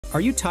Are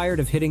you tired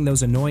of hitting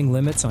those annoying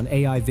limits on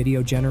AI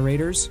video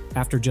generators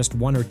after just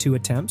 1 or 2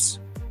 attempts?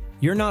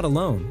 You're not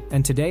alone,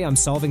 and today I'm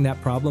solving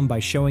that problem by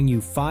showing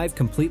you 5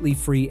 completely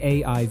free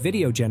AI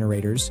video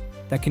generators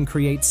that can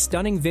create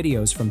stunning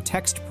videos from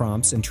text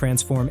prompts and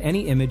transform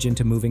any image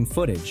into moving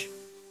footage.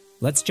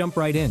 Let's jump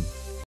right in.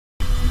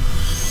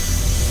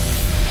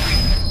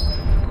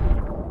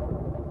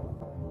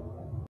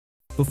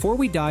 Before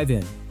we dive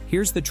in,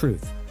 here's the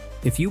truth.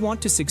 If you want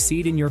to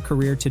succeed in your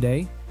career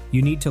today,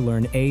 you need to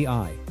learn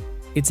AI.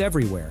 It's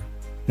everywhere.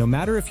 No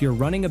matter if you're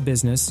running a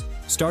business,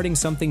 starting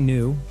something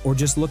new, or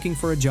just looking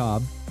for a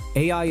job,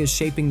 AI is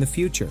shaping the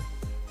future.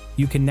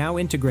 You can now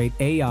integrate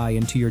AI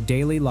into your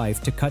daily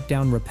life to cut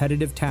down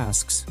repetitive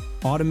tasks,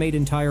 automate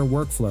entire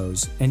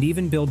workflows, and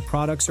even build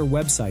products or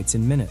websites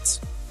in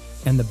minutes.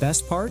 And the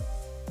best part?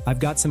 I've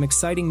got some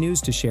exciting news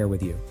to share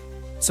with you.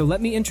 So let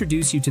me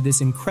introduce you to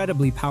this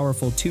incredibly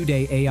powerful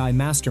 2-day AI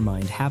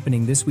mastermind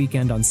happening this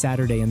weekend on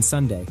Saturday and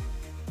Sunday.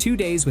 2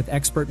 days with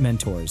expert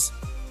mentors,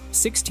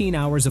 16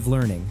 hours of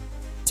learning,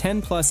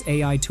 10+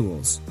 AI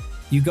tools.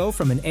 You go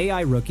from an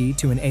AI rookie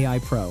to an AI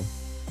pro.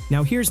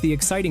 Now here's the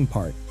exciting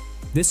part.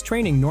 This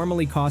training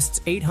normally costs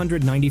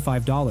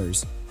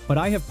 $895, but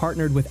I have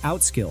partnered with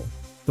Outskill,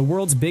 the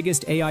world's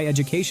biggest AI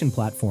education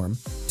platform,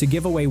 to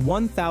give away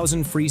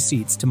 1,000 free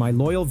seats to my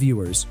loyal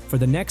viewers for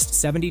the next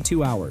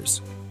 72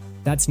 hours.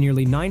 That's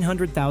nearly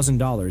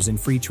 $900,000 in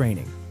free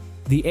training.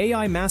 The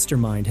AI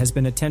Mastermind has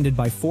been attended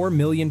by 4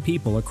 million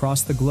people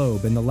across the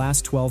globe in the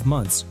last 12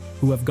 months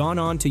who have gone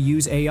on to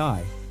use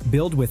AI,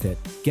 build with it,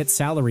 get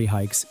salary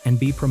hikes, and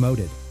be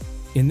promoted.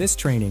 In this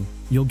training,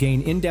 you'll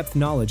gain in-depth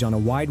knowledge on a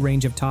wide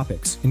range of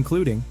topics,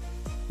 including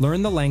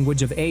learn the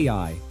language of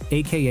AI,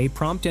 aka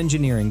prompt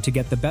engineering to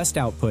get the best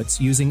outputs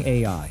using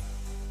AI.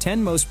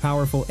 10 most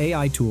powerful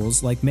AI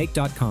tools like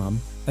Make.com,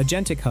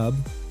 Agentic Hub,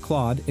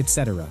 Claude,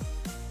 etc.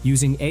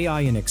 Using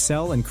AI in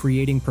Excel and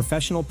creating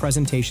professional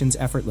presentations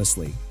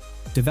effortlessly.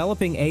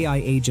 Developing AI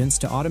agents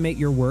to automate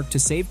your work to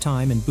save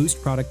time and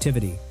boost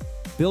productivity.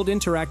 Build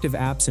interactive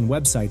apps and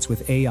websites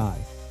with AI.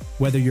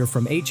 Whether you're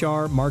from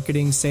HR,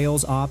 marketing,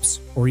 sales, ops,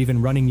 or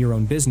even running your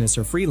own business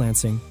or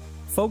freelancing,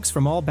 folks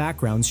from all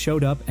backgrounds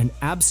showed up and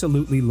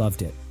absolutely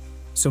loved it.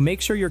 So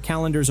make sure your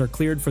calendars are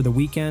cleared for the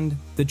weekend.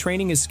 The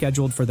training is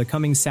scheduled for the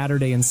coming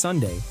Saturday and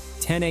Sunday,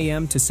 10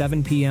 a.m. to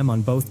 7 p.m.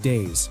 on both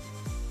days.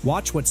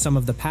 Watch what some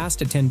of the past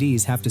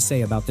attendees have to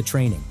say about the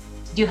training.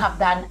 You have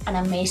done an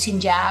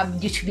amazing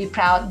job. You should be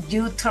proud.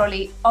 You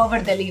totally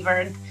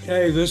over-delivered.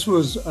 Hey, this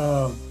was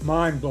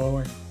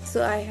mind-blowing.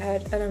 So I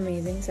had an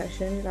amazing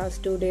session.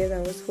 Last 2 days I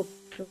was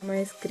hooked to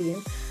my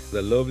screen.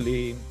 The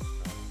lovely,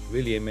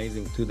 really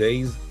amazing 2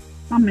 days.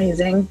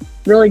 Amazing.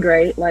 Really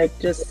great. Like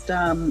just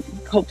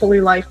hopefully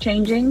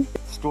life-changing.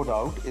 Stood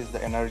out is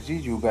the energy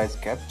you guys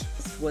kept.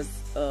 This was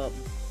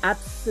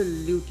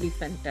absolutely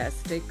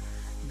fantastic.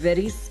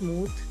 Very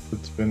smooth.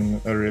 It's been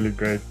a really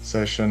great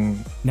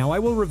session. Now I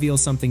will reveal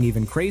something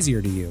even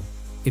crazier to you.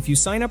 If you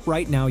sign up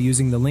right now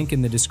using the link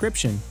in the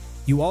description,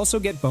 you also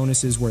get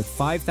bonuses worth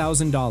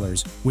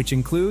 $5,000, which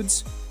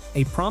includes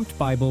a prompt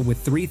Bible with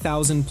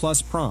 3,000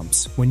 plus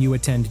prompts when you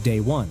attend day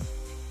 1,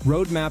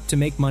 roadmap to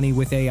make money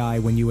with AI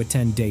when you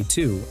attend day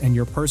 2, and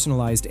your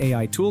personalized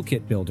AI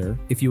toolkit builder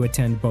if you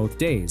attend both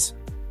days,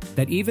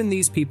 that even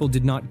these people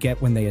did not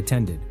get when they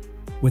attended.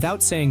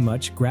 Without saying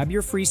much, grab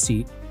your free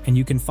seat, and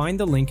you can find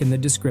the link in the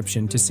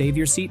description to save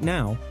your seat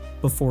now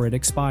before it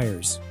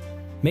expires.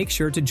 Make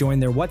sure to join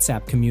their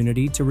WhatsApp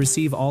community to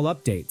receive all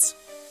updates.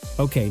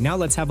 Okay, now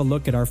let's have a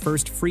look at our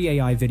first free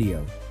AI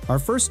video. Our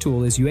first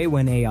tool is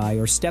Yuewen AI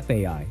or Step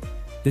AI.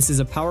 This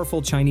is a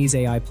powerful Chinese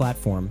AI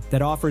platform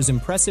that offers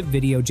impressive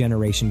video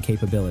generation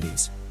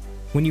capabilities.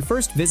 When you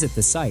first visit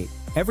the site,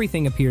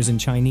 everything appears in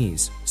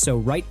Chinese, so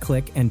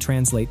right-click and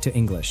translate to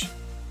English.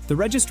 The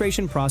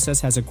registration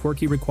process has a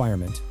quirky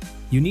requirement.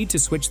 You need to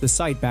switch the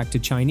site back to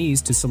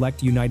Chinese to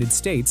select United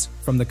States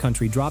from the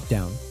country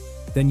dropdown,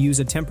 then use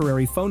a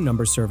temporary phone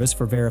number service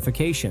for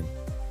verification.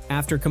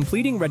 After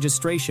completing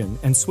registration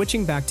and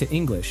switching back to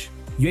English,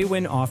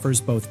 Yuewen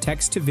offers both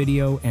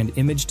text-to-video and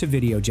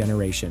image-to-video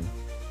generation.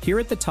 Here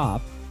at the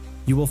top,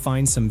 you will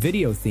find some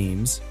video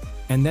themes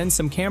and then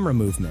some camera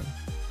movement.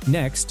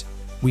 Next,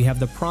 we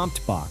have the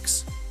prompt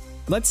box.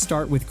 Let's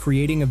start with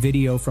creating a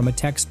video from a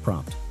text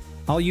prompt.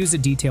 I'll use a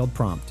detailed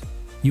prompt.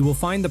 You will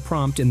find the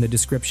prompt in the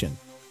description.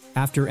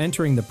 After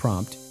entering the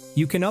prompt,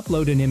 you can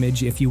upload an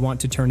image if you want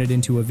to turn it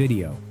into a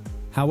video.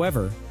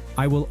 However,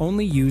 I will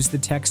only use the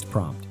text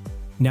prompt.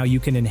 Now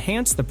you can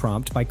enhance the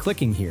prompt by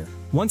clicking here.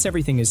 Once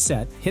everything is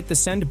set, hit the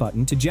send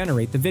button to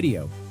generate the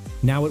video.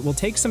 Now it will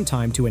take some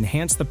time to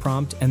enhance the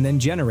prompt and then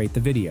generate the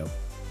video.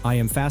 I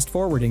am fast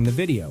forwarding the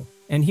video,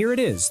 and here it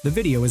is, the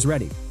video is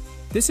ready.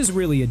 This is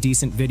really a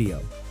decent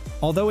video.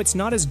 Although it's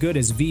not as good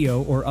as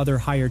VO or other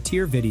higher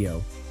tier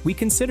video, we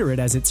consider it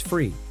as it's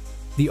free.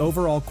 The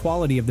overall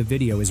quality of the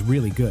video is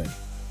really good.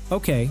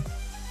 Okay,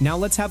 now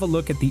let's have a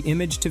look at the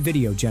image to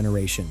video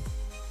generation.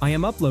 I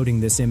am uploading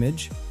this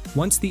image.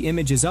 Once the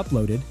image is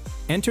uploaded,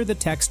 enter the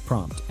text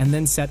prompt and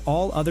then set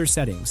all other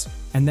settings,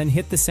 and then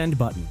hit the send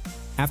button.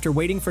 After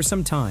waiting for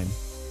some time,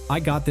 I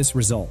got this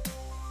result.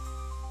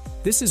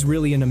 This is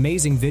really an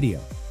amazing video.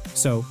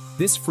 So,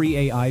 this free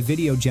AI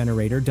video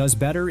generator does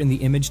better in the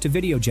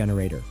image-to-video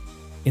generator.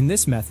 In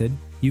this method,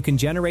 you can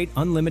generate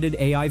unlimited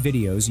AI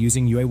videos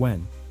using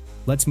Yuewen.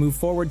 Let's move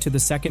forward to the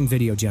second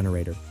video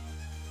generator.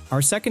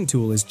 Our second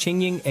tool is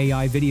Qingying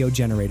AI Video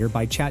Generator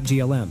by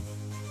ChatGLM.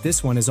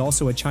 This one is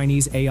also a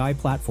Chinese AI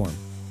platform.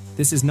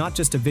 This is not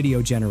just a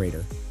video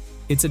generator.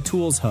 It's a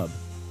tools hub.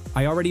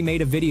 I already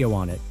made a video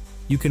on it.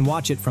 You can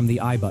watch it from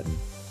the I button.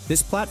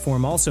 This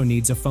platform also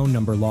needs a phone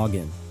number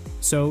login.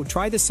 So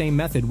try the same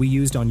method we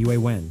used on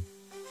Yuewen.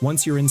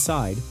 Once you're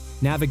inside,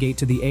 navigate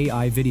to the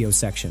AI video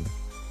section.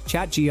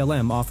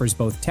 ChatGLM offers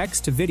both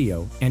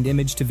text-to-video and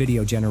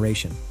image-to-video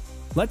generation.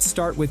 Let's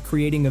start with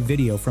creating a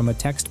video from a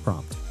text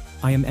prompt.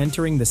 I am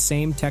entering the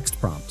same text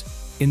prompt.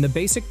 In the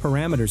basic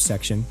parameters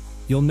section,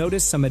 you'll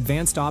notice some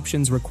advanced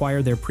options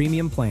require their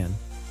premium plan,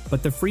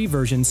 but the free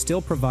version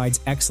still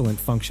provides excellent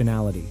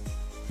functionality.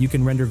 You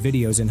can render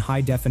videos in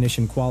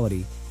high-definition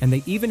quality, and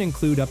they even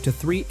include up to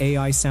 3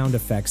 AI sound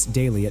effects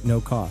daily at no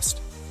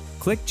cost.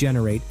 Click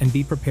Generate and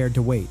be prepared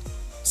to wait.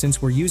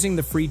 Since we're using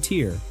the free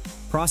tier,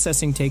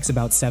 processing takes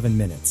about 7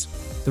 minutes.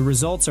 The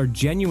results are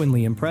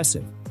genuinely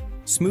impressive.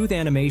 Smooth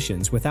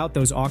animations without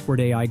those awkward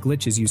AI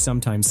glitches you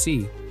sometimes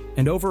see,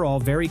 and overall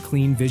very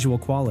clean visual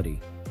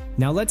quality.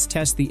 Now let's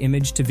test the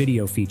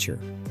image-to-video feature.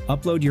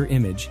 Upload your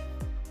image.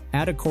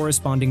 Add a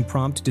corresponding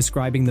prompt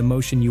describing the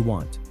motion you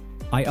want.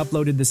 I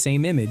uploaded the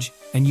same image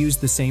and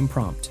used the same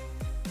prompt.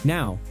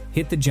 Now,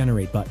 hit the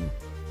Generate button.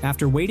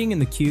 After waiting in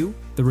the queue,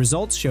 the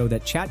results show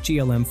that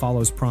ChatGLM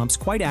follows prompts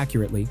quite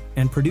accurately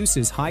and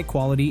produces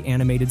high-quality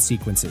animated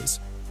sequences.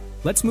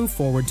 Let's move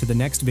forward to the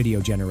next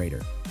video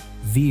generator,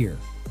 Vir.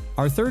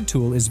 Our third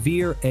tool is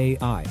Vir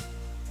AI.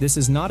 This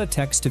is not a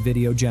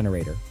text-to-video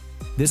generator.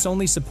 This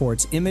only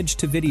supports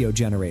image-to-video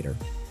generator.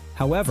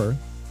 However,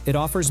 it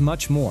offers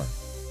much more.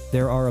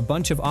 There are a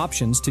bunch of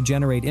options to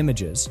generate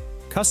images,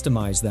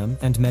 customize them,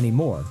 and many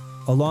more,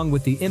 along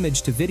with the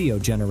image-to-video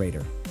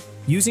generator.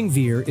 Using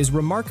Vir is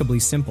remarkably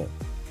simple.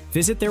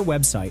 Visit their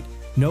website,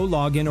 no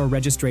login or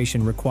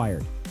registration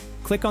required.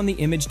 Click on the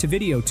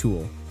image-to-video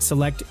tool,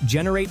 select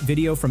Generate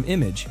Video from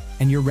Image,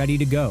 and you're ready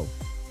to go.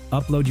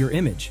 Upload your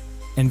image,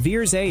 and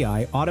Vir's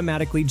AI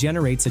automatically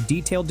generates a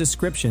detailed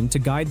description to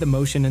guide the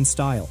motion and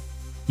style.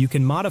 You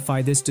can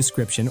modify this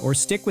description or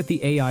stick with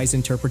the AI's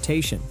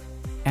interpretation.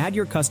 Add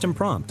your custom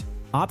prompt,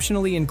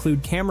 optionally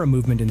include camera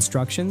movement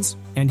instructions,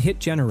 and hit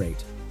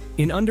Generate.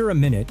 In under a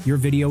minute, your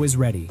video is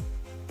ready.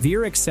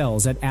 Vir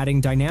excels at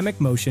adding dynamic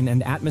motion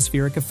and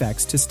atmospheric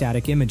effects to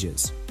static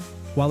images.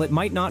 While it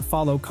might not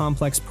follow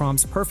complex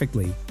prompts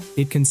perfectly,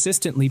 it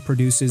consistently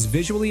produces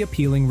visually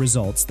appealing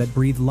results that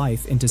breathe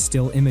life into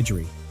still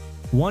imagery.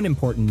 One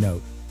important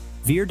note: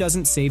 Vir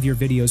doesn't save your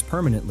videos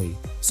permanently,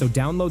 so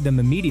download them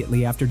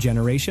immediately after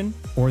generation,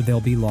 or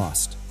they'll be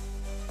lost.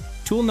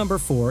 Tool number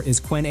 4 is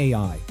Qwen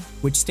AI,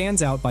 which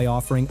stands out by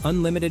offering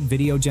unlimited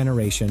video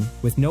generation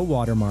with no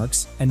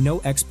watermarks and no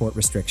export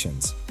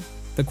restrictions.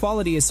 The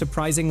quality is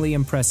surprisingly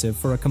impressive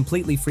for a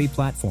completely free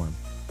platform.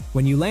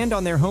 When you land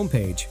on their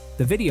homepage,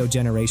 the video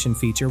generation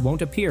feature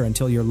won't appear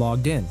until you're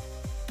logged in.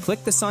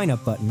 Click the Sign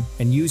Up button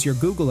and use your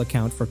Google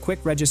account for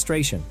quick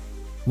registration.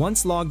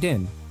 Once logged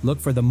in,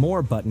 look for the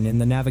More button in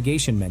the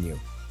navigation menu.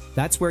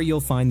 That's where you'll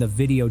find the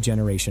video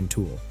generation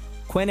tool.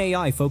 Qwen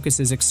AI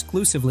focuses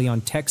exclusively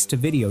on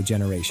text-to-video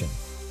generation.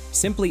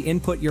 Simply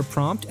input your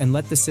prompt and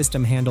let the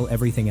system handle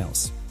everything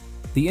else.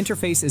 The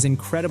interface is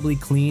incredibly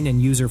clean and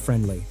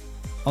user-friendly.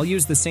 I'll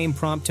use the same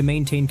prompt to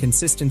maintain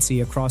consistency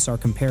across our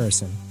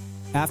comparison.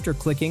 After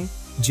clicking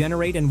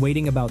Generate and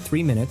waiting about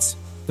 3 minutes,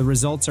 the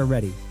results are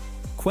ready.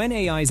 Qwen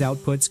AI's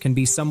outputs can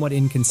be somewhat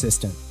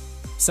inconsistent.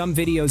 Some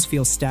videos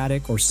feel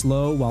static or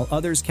slow, while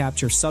others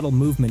capture subtle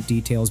movement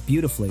details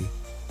beautifully.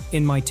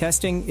 In my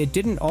testing, it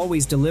didn't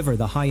always deliver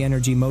the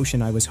high-energy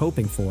motion I was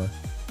hoping for,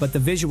 but the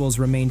visuals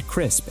remained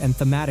crisp and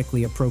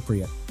thematically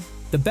appropriate.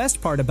 The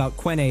best part about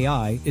Qwen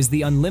AI is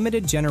the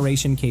unlimited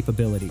generation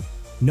capability.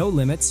 No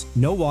limits,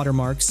 no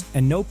watermarks,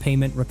 and no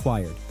payment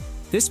required.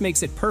 This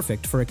makes it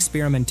perfect for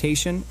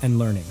experimentation and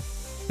learning.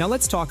 Now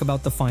let's talk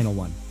about the final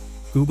one,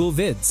 Google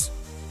Vids.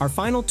 Our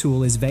final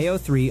tool is Veo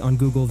 3 on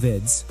Google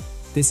Vids.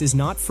 This is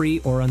not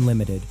free or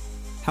unlimited.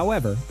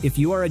 However, if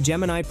you are a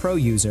Gemini Pro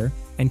user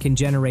and can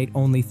generate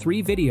only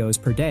 3 videos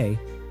per day,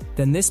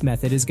 then this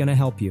method is going to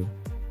help you.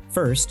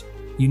 First,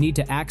 you need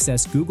to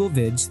access Google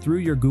Vids through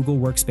your Google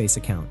Workspace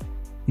account.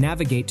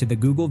 Navigate to the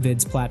Google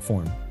Vids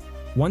platform.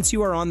 Once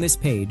you are on this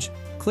page,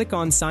 click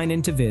on Sign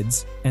into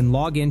Vids and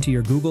log into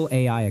your Google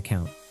AI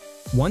account.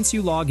 Once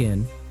you log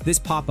in, this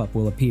pop-up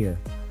will appear.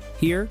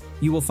 Here,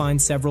 you will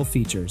find several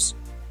features.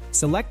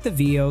 Select the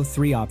Veo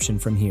 3 option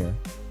from here.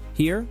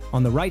 Here,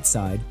 on the right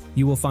side,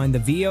 you will find the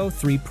Veo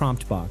 3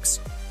 prompt box.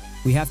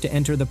 We have to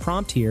enter the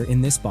prompt here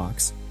in this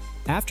box.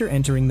 After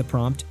entering the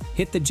prompt,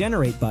 hit the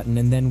Generate button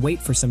and then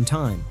wait for some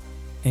time.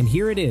 And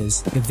here it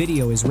is, the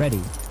video is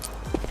ready.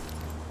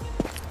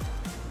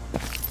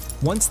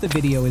 Once the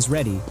video is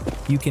ready,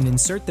 you can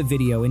insert the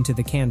video into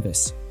the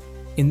canvas.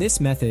 In this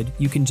method,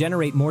 you can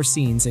generate more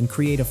scenes and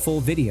create a full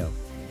video.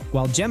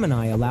 While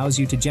Gemini allows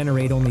you to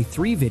generate only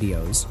 3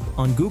 videos,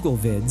 on Google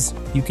Vids,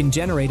 you can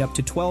generate up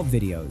to 12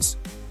 videos.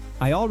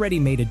 I already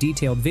made a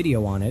detailed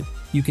video on it.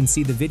 You can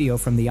see the video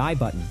from the I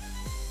button.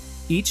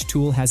 Each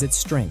tool has its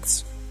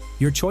strengths.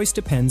 Your choice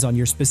depends on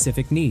your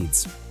specific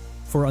needs.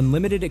 For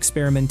unlimited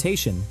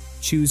experimentation,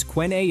 choose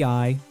Qwen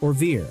AI or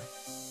Veer.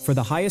 For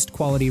the highest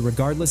quality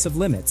regardless of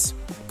limits,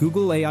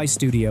 Google AI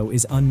Studio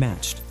is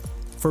unmatched.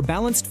 For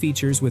balanced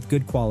features with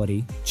good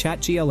quality,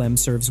 ChatGLM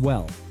serves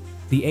well.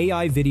 The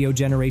AI video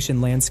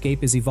generation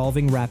landscape is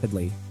evolving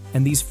rapidly,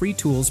 and these free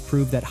tools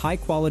prove that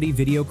high-quality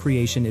video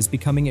creation is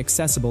becoming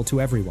accessible to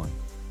everyone.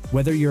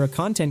 Whether you're a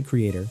content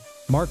creator,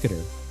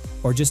 marketer,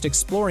 or just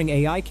exploring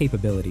AI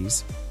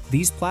capabilities,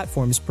 these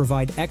platforms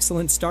provide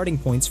excellent starting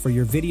points for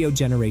your video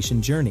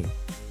generation journey.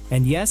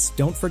 And yes,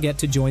 don't forget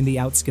to join the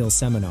Outskill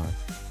seminar.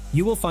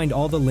 You will find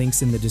all the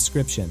links in the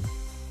description.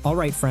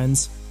 Alright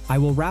friends, I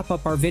will wrap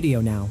up our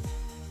video now.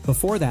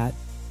 Before that,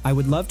 I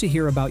would love to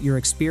hear about your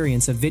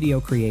experience of video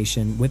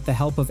creation with the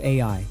help of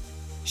AI.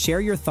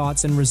 Share your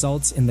thoughts and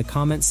results in the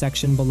comment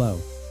section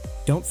below.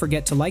 Don't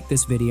forget to like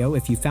this video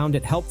if you found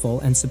it helpful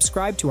and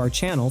subscribe to our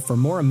channel for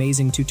more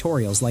amazing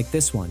tutorials like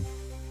this one.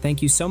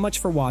 Thank you so much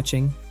for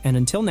watching, and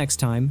until next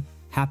time,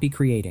 happy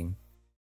creating.